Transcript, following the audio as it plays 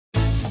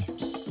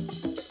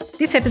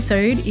This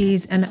episode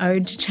is an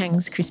ode to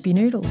Chang's crispy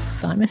noodles,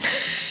 Simon.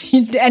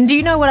 And do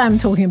you know what I'm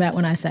talking about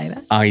when I say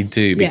that? I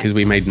do, because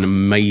we made an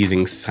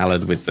amazing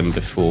salad with them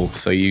before.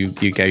 So you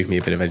gave me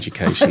a bit of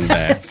education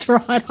there. That's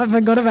right. I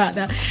forgot about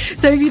that.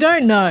 So if you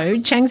don't know,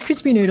 Chang's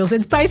crispy noodles,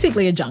 it's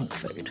basically a junk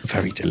food.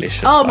 Very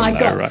delicious. Oh my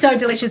God, right? so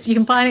delicious. You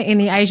can find it in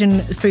the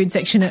Asian food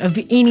section of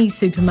any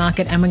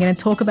supermarket. And we're going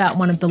to talk about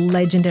one of the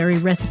legendary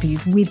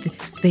recipes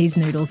with these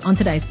noodles on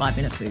today's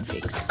 5-Minute Food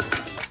Fix.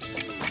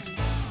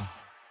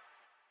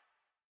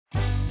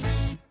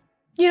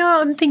 You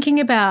know, I'm thinking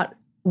about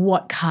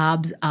what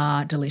carbs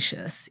are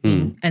delicious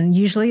in, and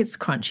usually it's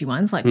crunchy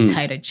ones like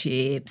potato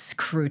chips,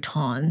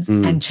 croutons,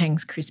 and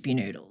Chang's crispy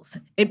noodles.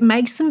 It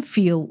makes them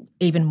feel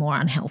even more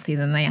unhealthy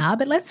than they are,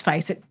 but let's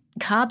face it,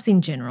 carbs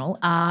in general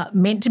are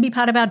meant to be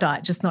part of our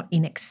diet, just not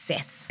in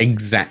excess.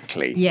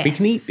 Exactly. Yes. We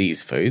can eat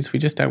these foods, we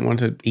just don't want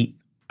to eat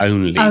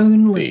only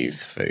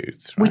these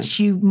foods, right? Which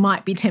you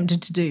might be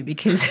tempted to do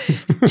because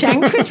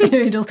Chang's crispy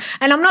noodles,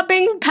 and I'm not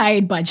being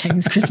paid by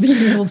Chang's crispy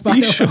noodles, by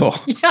the way. Sure?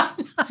 Yeah,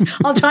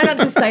 I'll try not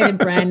to say the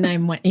brand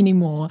name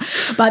anymore,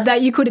 but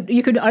that you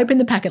could open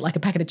the packet like a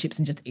packet of chips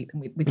and just eat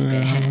them with your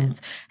bare hands.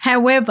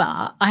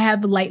 However, I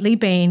have lately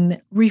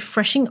been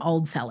refreshing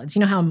old salads.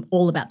 You know how I'm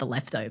all about the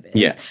leftovers.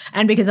 Yeah.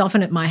 And because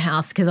often at my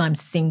house, because I'm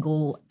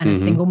single and a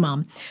single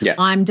mum,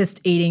 I'm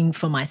just eating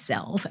for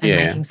myself and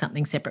making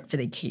something separate for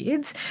the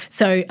kids.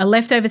 So a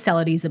leftover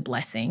salad is a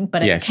blessing,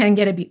 but it can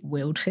get a bit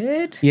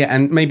wilted. Yeah,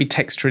 and maybe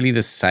texturally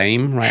the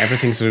same, right?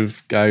 Everything sort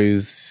of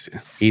goes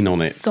in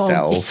on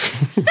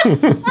itself.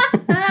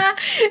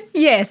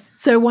 Yes.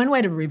 So one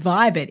way to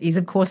revive it is,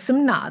 of course,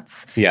 some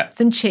nuts,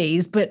 some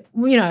cheese, but,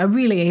 you know, a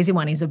really easy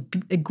one is a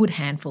good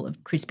handful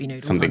of crispy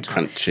noodles. Something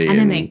crunchy. And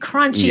then they're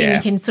crunchy and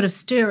you can sort of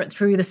stir it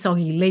through the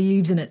soggy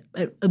leaves and it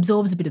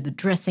absorbs a bit of the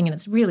dressing and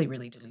it's really,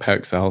 really delicious.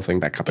 Perks the whole thing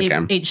back up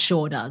again. It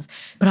sure does.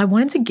 But I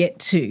wanted to get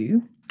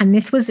to... And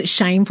this was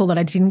shameful that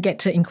I didn't get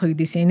to include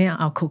this in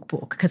our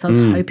cookbook because I was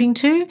hoping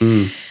to.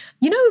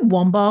 You know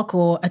wombok,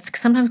 or it's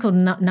sometimes called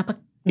napa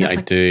I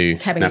do.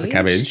 Cabbage. Napa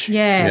cabbage.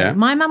 Yeah.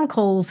 My mum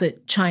calls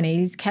it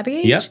Chinese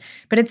cabbage,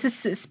 but it's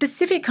a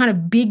specific kind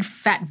of big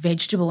fat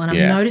vegetable, and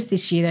I've noticed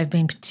this year they've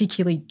been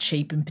particularly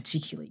cheap and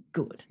particularly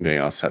good. They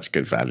are such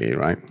good value,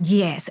 right?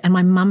 Yes, and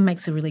my mum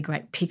makes a really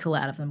great pickle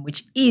out of them,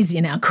 which is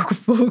in our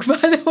cookbook, by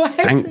the way.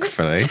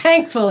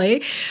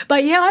 Thankfully.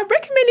 But yeah, I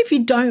recommend if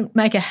you don't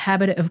make a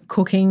habit of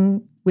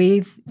cooking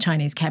with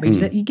Chinese cabbage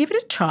that you give it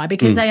a try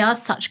because they are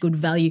such good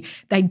value.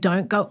 They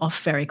don't go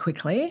off very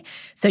quickly,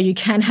 so you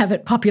can have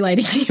it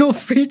populating your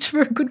fridge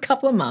for a good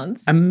couple of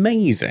months.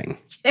 Amazing.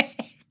 Yeah.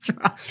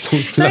 That's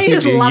right. No, you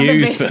just love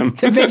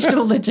the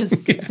vegetable that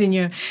just sits in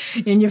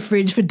your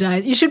fridge for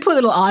days. You should put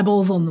little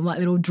eyeballs on them, like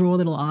draw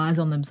little eyes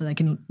on them so they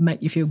can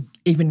make you feel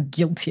even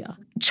guiltier.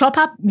 Chop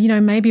up,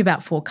 maybe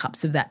about 4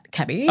 cups of that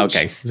cabbage.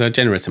 Okay, so a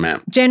generous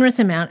amount.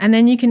 And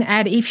then you can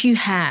add, if you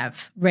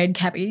have red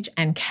cabbage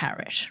and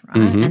carrot,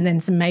 right? And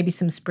then maybe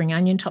some spring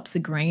onion tops the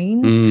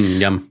greens.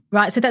 Yum.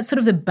 Right, so that's sort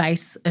of the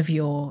base of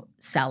your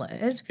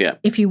salad. Yeah.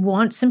 If you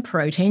want some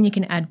protein, you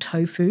can add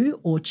tofu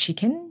or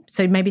chicken.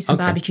 So maybe some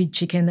barbecued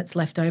chicken that's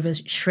left over,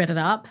 shredded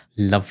up.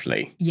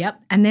 Lovely. Yep.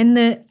 And then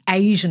the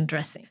Asian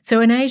dressing. So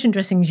an Asian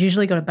dressing's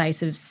usually got a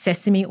base of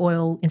sesame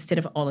oil instead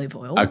of olive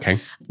oil. Okay.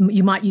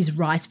 You might use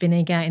rice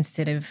vinegar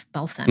instead of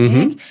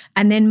balsamic.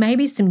 And then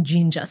maybe some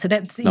ginger. So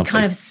that's you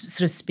kind of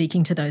sort of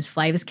speaking to those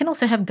flavours. Can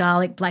also have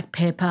garlic, black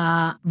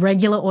pepper,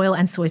 regular oil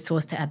and soy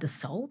sauce to add the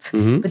salt.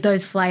 But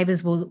those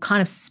flavours will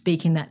kind of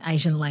speak in that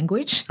Asian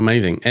language.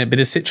 Amazing. A bit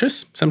of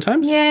citrus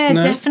sometimes? Yeah,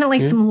 definitely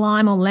some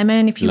lime or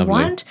lemon if you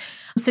want.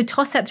 So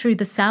toss that through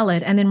the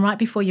salad and then right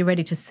before you're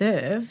ready to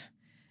serve,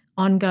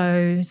 on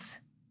goes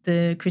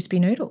the crispy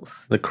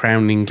noodles. The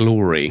crowning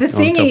glory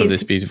on top of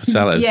this beautiful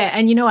salad. Yeah,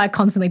 and I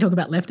constantly talk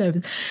about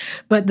leftovers,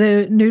 but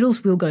the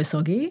noodles will go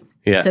soggy.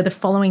 Yeah. So the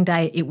following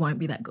day it won't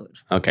be that good.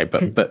 Okay,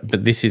 but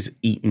this is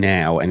eat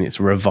now and it's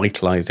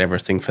revitalised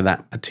everything for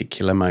that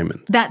particular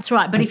moment. That's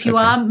right. But if you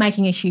are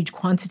making a huge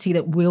quantity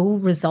that will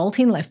result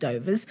in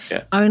leftovers,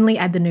 only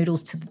add the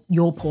noodles to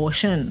your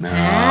portion.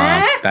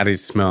 That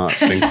is smart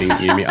thinking,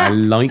 Yumi. I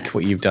like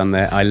what you've done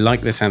there. I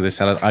like the sound of the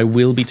salad. I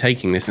will be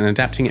taking this and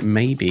adapting it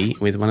maybe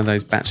with one of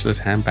those bachelor's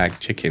handbag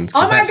chickens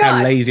because that's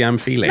how lazy I'm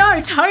feeling. No,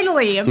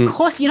 totally. Of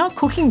course, you're not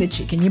cooking the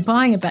chicken. You're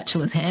buying a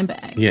bachelor's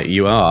handbag. Yeah,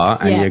 you are.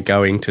 And you're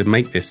going to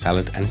make this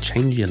salad and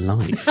change your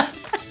life.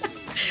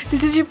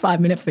 This is your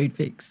 5-Minute Food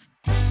Fix.